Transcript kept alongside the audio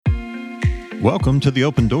Welcome to The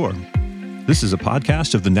Open Door. This is a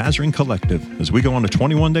podcast of the Nazarene Collective as we go on a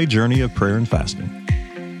 21-day journey of prayer and fasting.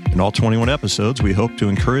 In all 21 episodes, we hope to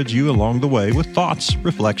encourage you along the way with thoughts,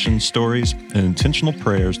 reflections, stories, and intentional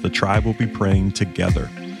prayers the tribe will be praying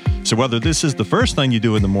together. So whether this is the first thing you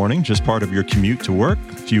do in the morning, just part of your commute to work,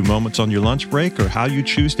 a few moments on your lunch break, or how you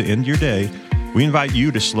choose to end your day, we invite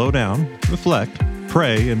you to slow down, reflect,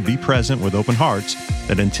 pray, and be present with open hearts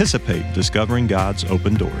that anticipate discovering God's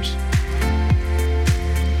open doors.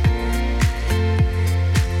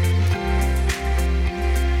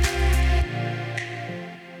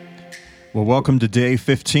 Well, welcome to day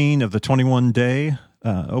 15 of the 21-day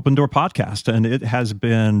Open Door podcast, and it has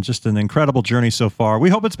been just an incredible journey so far. We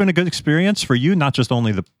hope it's been a good experience for you, not just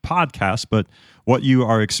only the podcast, but what you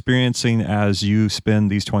are experiencing as you spend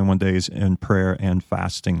these 21 days in prayer and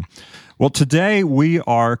fasting. Well, today we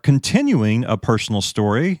are continuing a personal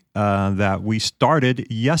story that we started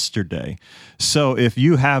yesterday. So if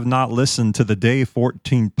you have not listened to the Day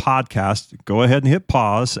 14 podcast, go ahead and hit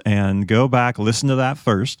pause and go back, listen to that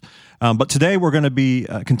first. But today we're going to be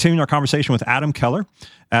continuing our conversation with Adam Keller,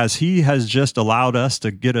 as he has just allowed us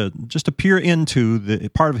to get a peer into the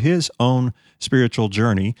part of his own spiritual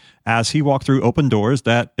journey as he walked through open doors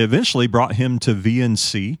that eventually brought him to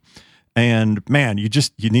VNC. And man, you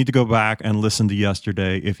need to go back and listen to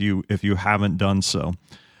yesterday if you haven't done so.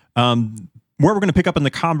 Where we're going to pick up in the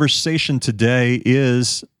conversation today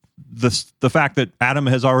is the fact that Adam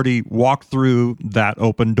has already walked through that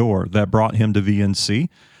open door that brought him to VNC.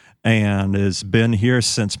 And has been here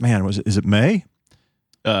since, is it May?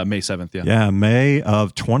 May 7th, yeah. Yeah, May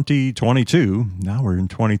of 2022. Now we're in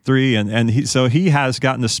 23. And he has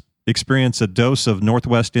gotten to experience a dose of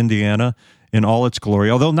Northwest Indiana in all its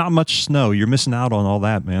glory. Although not much snow. You're missing out on all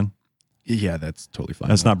that, man. Yeah, that's totally fine.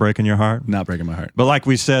 That's not breaking your heart? Not breaking my heart. But like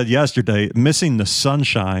we said yesterday, missing the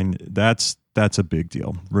sunshine, that's a big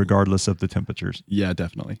deal, regardless of the temperatures. Yeah,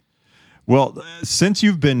 definitely. Well, since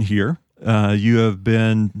you've been here, you have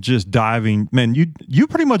been just diving. Man, you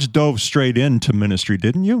pretty much dove straight into ministry,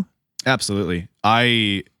 didn't you? Absolutely.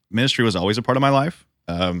 Ministry was always a part of my life.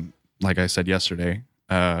 Like I said yesterday,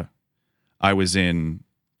 I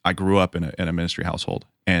grew up in a ministry household,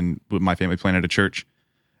 and my family planted a church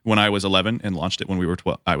when I was 11 and launched it when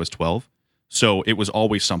I was 12. So it was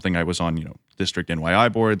always something I was on, district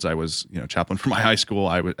NYI boards. I was, chaplain for my high school.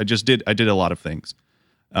 I did a lot of things.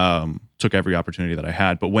 Took every opportunity that I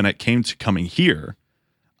had. But when it came to coming here,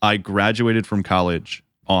 I graduated from college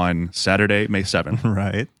on Saturday, May 7th.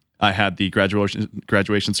 Right. I had the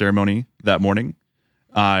graduation ceremony that morning.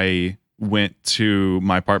 I went to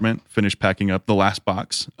my apartment, finished packing up the last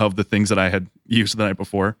box of the things that I had used the night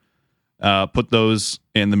before, put those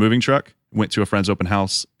in the moving truck, went to a friend's open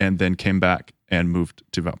house, and then came back and moved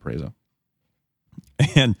to Valparaiso.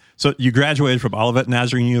 And so you graduated from Olivet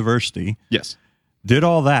Nazarene University. Yes. Did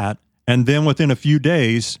all that, and then within a few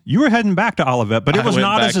days, you were heading back to Olivet, but it was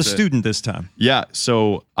not as a student this time. Yeah,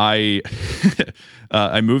 so I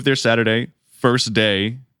I moved there Saturday. First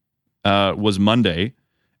day was Monday,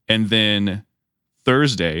 and then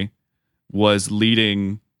Thursday was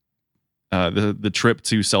leading the trip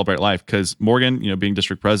to Celebrate Life, because Morgan, being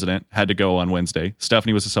district president, had to go on Wednesday.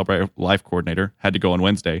 Stephanie was the Celebrate Life coordinator, had to go on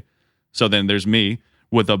Wednesday. So then there's me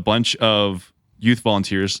with a bunch of youth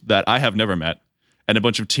volunteers that I have never met, and a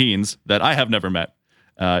bunch of teens that I have never met,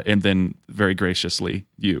 and then very graciously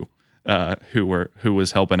you, who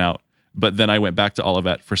was helping out. But then I went back to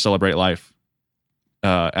Olivet for Celebrate Life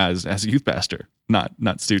as a youth pastor,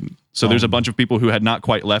 not student. So there's a bunch of people who had not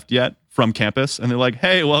quite left yet from campus, and they're like,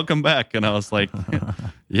 "Hey, welcome back!" And I was like,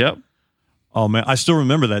 "Yep." Oh man, I still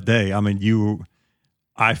remember that day. I mean,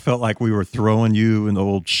 I felt like we were throwing you in the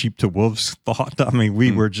old sheep to wolves thought. I mean,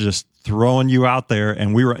 we were just throwing you out there,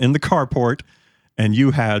 and we were in the carport. And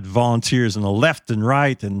you had volunteers on the left and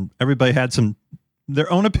right, and everybody had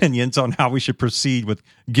their own opinions on how we should proceed with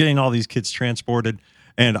getting all these kids transported.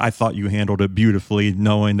 And I thought you handled it beautifully,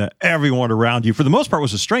 knowing that everyone around you, for the most part,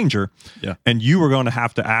 was a stranger. Yeah. And you were going to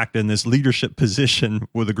have to act in this leadership position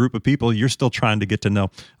with a group of people you're still trying to get to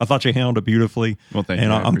know. I thought you handled it beautifully. Well, thank you.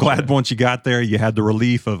 And I'm glad once you got there, you had the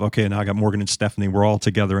relief of, okay, now I got Morgan and Stephanie. We're all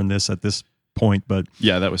together in this at this point. But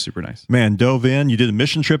yeah, that was super nice. Man, dove in. You did a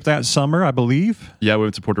mission trip that summer, I believe. Yeah, we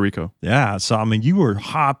went to Puerto Rico. Yeah, so I mean, you were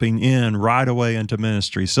hopping in right away into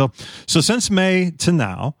ministry. So since May to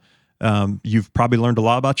now, you've probably learned a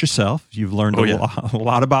lot about yourself. You've learned a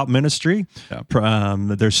lot about ministry. Yeah.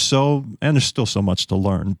 There's still so much to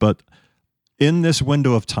learn. But in this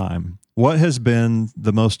window of time, what has been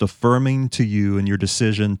the most affirming to you in your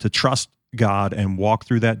decision to trust God and walk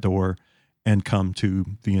through that door and come to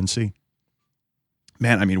VNC?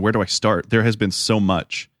 man, I mean, where do I start? There has been so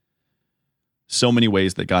many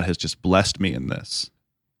ways that God has just blessed me in this.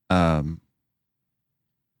 I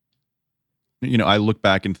look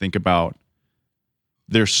back and think about,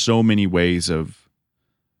 there's so many ways of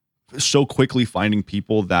so quickly finding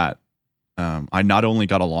people that I not only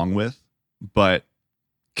got along with, but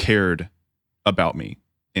cared about me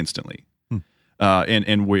instantly.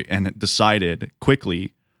 And decided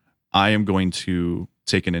quickly, I am going to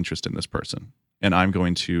take an interest in this person, and I'm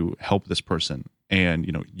going to help this person.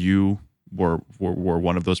 And you were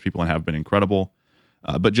one of those people and have been incredible.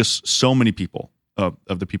 But just so many people of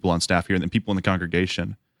the people on staff here and the people in the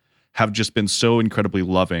congregation have just been so incredibly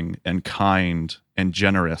loving and kind and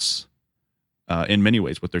generous in many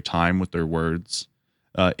ways, with their time, with their words,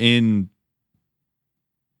 in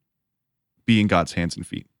being God's hands and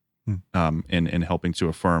feet, and helping to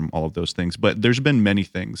affirm all of those things. But there's been many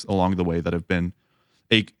things along the way that have been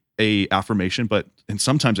a affirmation, and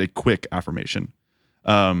sometimes a quick affirmation.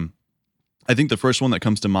 I think the first one that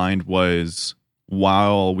comes to mind was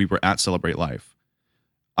while we were at Celebrate Life.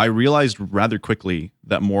 I realized rather quickly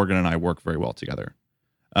that Morgan and I work very well together.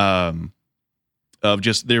 There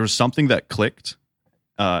was something that clicked,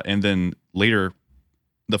 and then later,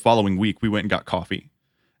 the following week, we went and got coffee,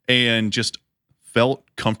 and just felt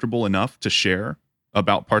comfortable enough to share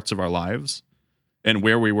about parts of our lives and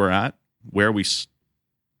where we were at, where we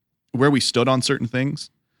stood on certain things,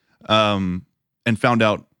 and found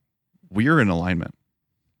out we're in alignment,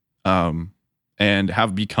 and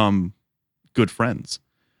have become good friends.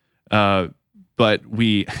 But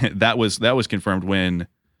that was confirmed when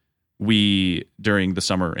during the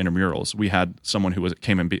summer intramurals, we had someone who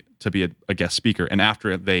came to be a guest speaker, and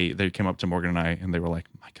after it, they came up to Morgan and I, and they were like,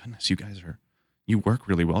 "My goodness, you work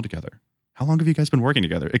really well together. How long have you guys been working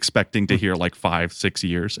together?" Expecting to hear like 5-6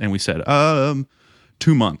 years, and we said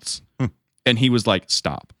 2 months, and he was like,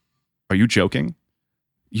 "Stop! Are you joking?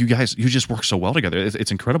 You just work so well together.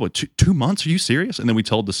 It's incredible. 2 months? Are you serious?" And then we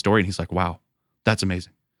told the story, and he's like, "Wow, that's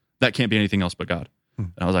amazing. That can't be anything else but God."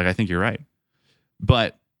 And I was like, "I think you're right."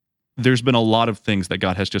 But there's been a lot of things that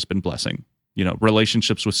God has just been blessing.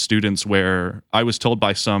 Relationships with students, where I was told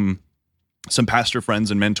by some pastor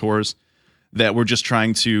friends and mentors that were just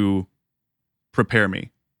trying to prepare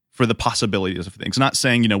me for the possibilities of things. Not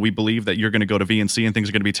saying, we believe that you're going to go to VNC and things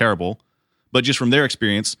are going to be terrible, but just from their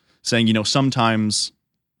experience saying, sometimes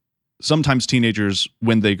teenagers,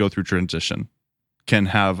 when they go through transition, can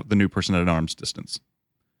have the new person at an arm's distance.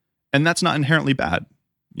 And that's not inherently bad,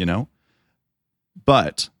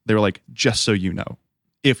 But they were like, just so you know,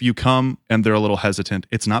 if you come and they're a little hesitant,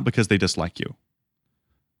 it's not because they dislike you.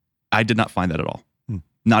 I did not find that at all.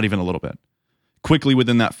 Not even a little bit. Quickly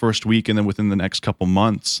within that first week, and then within the next couple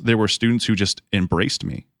months, there were students who just embraced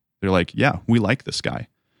me. They're like, "Yeah, we like this guy."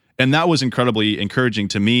 And that was incredibly encouraging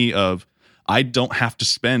to me. I don't have to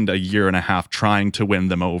spend a year and a half trying to win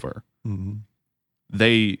them over.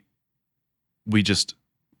 It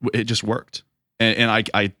just worked. And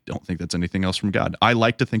I don't think that's anything else from God. I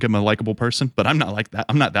like to think I'm a likable person, but I'm not like that.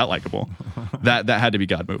 I'm not that likable. that had to be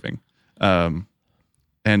God moving.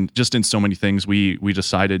 And just in so many things, we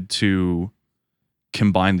decided to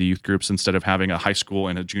combine the youth groups instead of having a high school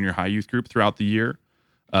and a junior high youth group throughout the year,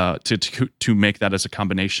 to make that as a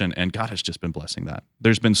combination. And God has just been blessing that.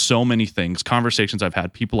 There's been so many things, conversations I've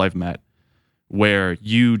had, people I've met, where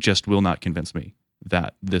you just will not convince me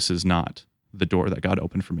that this is not the door that God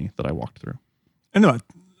opened for me that I walked through. I know.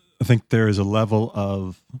 I think there is a level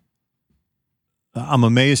of, I'm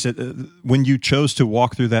amazed at when you chose to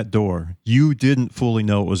walk through that door, you didn't fully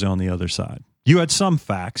know what was on the other side. You had some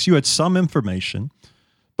facts, you had some information,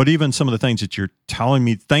 but even some of the things that you're telling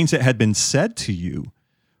me, things that had been said to you,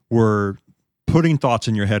 were putting thoughts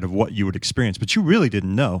in your head of what you would experience, but you really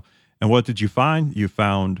didn't know. And what did you find? You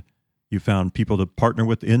found people to partner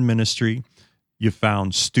with in ministry. You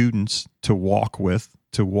found students to walk with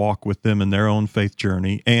them in their own faith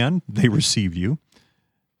journey, and they receive you.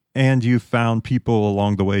 And you found people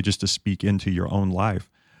along the way just to speak into your own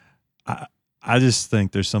life. I just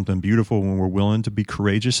think there's something beautiful when we're willing to be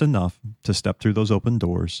courageous enough to step through those open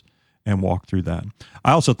doors and walk through that.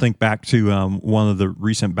 I also think back to one of the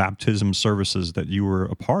recent baptism services that you were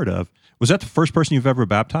a part of. Was that the first person you've ever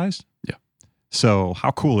baptized? Yeah. So how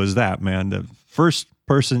cool is that, man? The first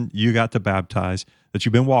person you got to baptize that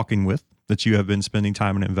you've been walking with, that you have been spending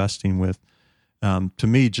time and investing with. To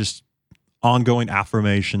me, just ongoing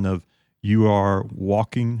affirmation of you are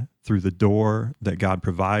walking through the door that God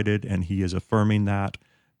provided, and He is affirming that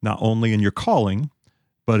not only in your calling,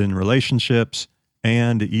 but in relationships,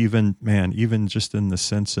 and even just in the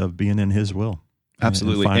sense of being in His will.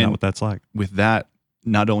 Absolutely. And find out what that's like. With that,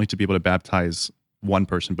 not only to be able to baptize one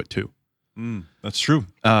person, but two. That's true.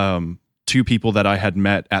 Two people that I had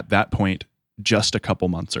met at that point just a couple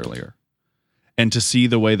months earlier. And to see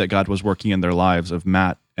the way that God was working in their lives of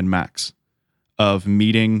Matt and Max, of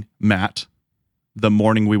meeting Matt the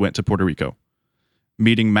morning we went to Puerto Rico,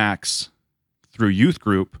 meeting Max through youth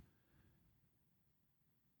group,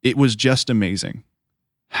 it was just amazing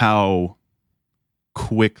how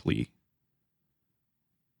quickly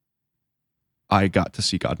I got to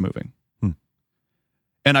see God moving.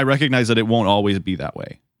 And I recognize that it won't always be that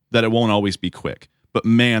way, that it won't always be quick. But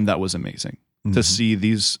man, that was amazing to see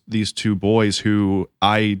these two boys who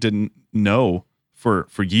I didn't know for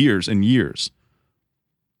years and years,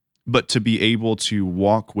 but to be able to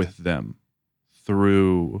walk with them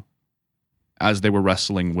through as they were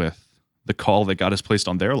wrestling with the call that God has placed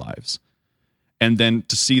on their lives. And then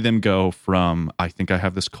to see them go from, I think I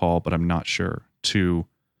have this call, but I'm not sure, to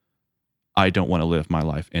I don't want to live my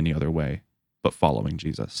life any other way but following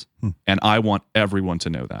Jesus. And I want everyone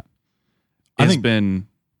to know that.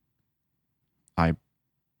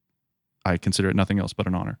 I consider it nothing else but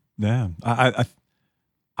an honor. Yeah.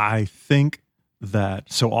 I think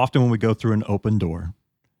that so often when we go through an open door,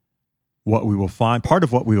 what we will find, part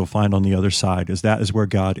of what we will find on the other side is that is where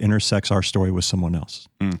God intersects our story with someone else.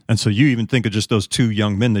 And so you even think of just those two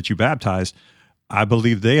young men that you baptized. I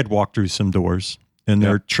believe they had walked through some doors in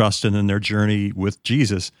their trust and in their journey with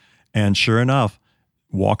Jesus. And sure enough,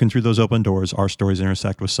 walking through those open doors, our stories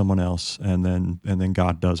intersect with someone else, and then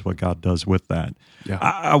God does what God does with that. Yeah.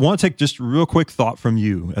 I want to take just a real quick thought from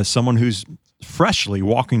you as someone who's freshly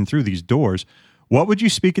walking through these doors. What would you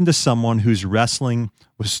speak into someone who's wrestling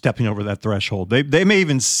with stepping over that threshold? They may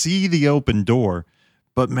even see the open door,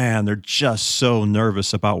 but man, they're just so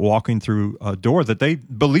nervous about walking through a door that they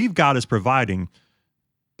believe God is providing,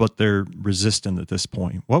 but they're resistant at this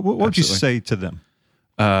point. What would you say to them?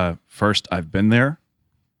 First, I've been there.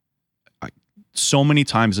 So many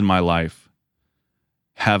times in my life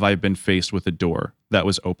have I been faced with a door that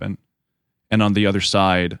was open, and on the other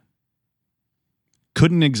side,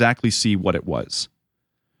 couldn't exactly see what it was.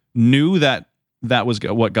 Knew that was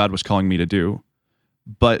what God was calling me to do,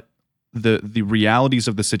 but the realities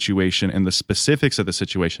of the situation and the specifics of the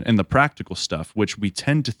situation and the practical stuff, which we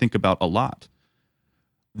tend to think about a lot,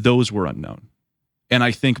 those were unknown. And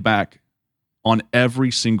I think back on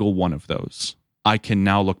every single one of those, I can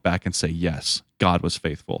now look back and say, yes, God was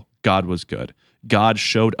faithful. God was good. God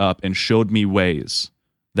showed up and showed me ways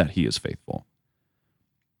that he is faithful.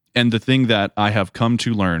 And the thing that I have come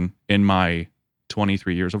to learn in my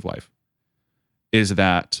 23 years of life is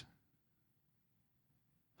that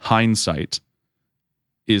hindsight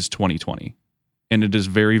is 20/20. And it is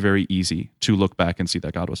very, very easy to look back and see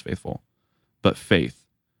that God was faithful. But faith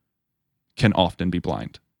can often be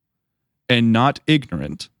blind. And not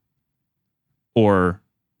ignorant or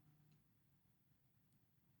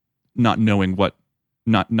not knowing what,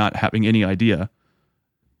 not having any idea,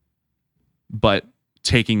 but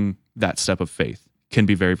taking that step of faith can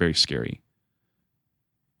be very, very scary.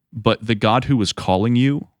 But the God who was calling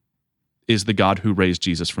you is the God who raised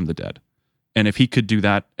Jesus from the dead. And if he could do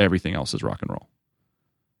that, everything else is rock and roll.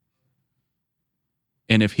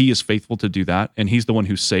 And if he is faithful to do that, and he's the one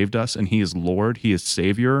who saved us, and he is Lord, he is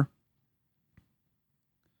Savior,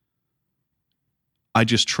 I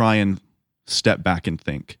just try and step back and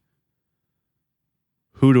think,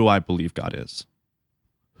 who do I believe God is?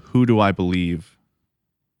 Who do I believe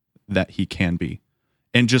that he can be?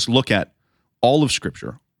 And just look at all of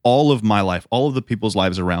Scripture, all of my life, all of the people's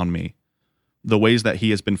lives around me, the ways that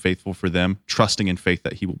he has been faithful for them, trusting in faith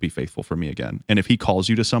that he will be faithful for me again. And if he calls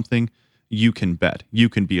you to something, you can bet, you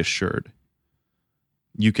can be assured,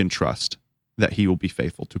 you can trust that he will be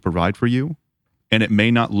faithful to provide for you. And it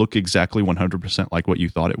may not look exactly 100% like what you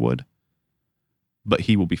thought it would, but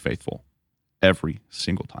he will be faithful every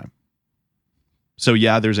single time. So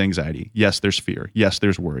yeah, there's anxiety. Yes, there's fear. Yes,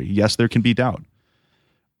 there's worry. Yes, there can be doubt.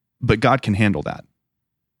 But God can handle that.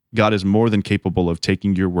 God is more than capable of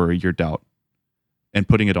taking your worry, your doubt, and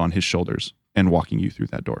putting it on his shoulders and walking you through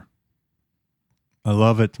that door. I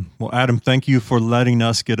love it. Well, Adam, thank you for letting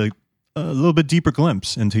us get a little bit deeper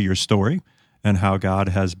glimpse into your story and how God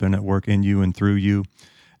has been at work in you and through you.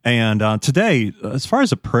 And today, as far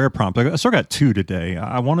as a prayer prompt, I sort of got two today.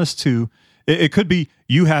 I want us to, it could be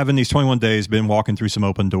you have in these 21 days been walking through some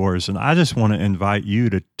open doors, and I just want to invite you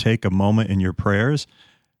to take a moment in your prayers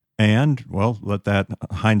and, well, let that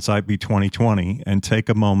hindsight be 20/20 and take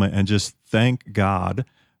a moment and just thank God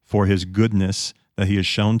for his goodness that he has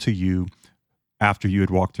shown to you after you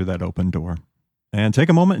had walked through that open door. And take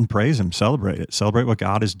a moment and praise him, celebrate it, celebrate what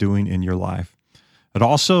God is doing in your life. But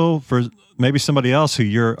also for maybe somebody else who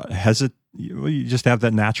you're you just have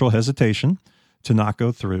that natural hesitation to not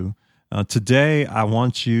go through. Today, I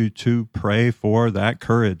want you to pray for that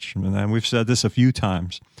courage. And we've said this a few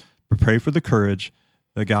times, but pray for the courage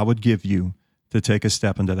that God would give you to take a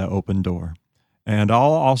step into that open door. And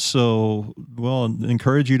I'll also,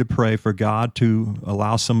 encourage you to pray for God to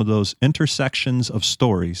allow some of those intersections of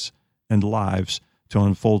stories and lives to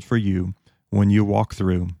unfold for you when you walk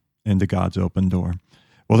through into God's open door.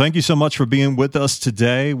 Well, thank you so much for being with us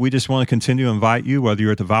today. We just want to continue to invite you, whether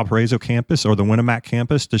you're at the Valparaiso campus or the Winamac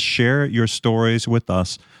campus, to share your stories with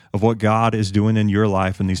us of what God is doing in your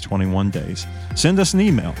life in these 21 days. Send us an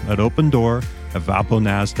email at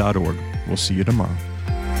opendoor@valponaz.org. We'll see you tomorrow.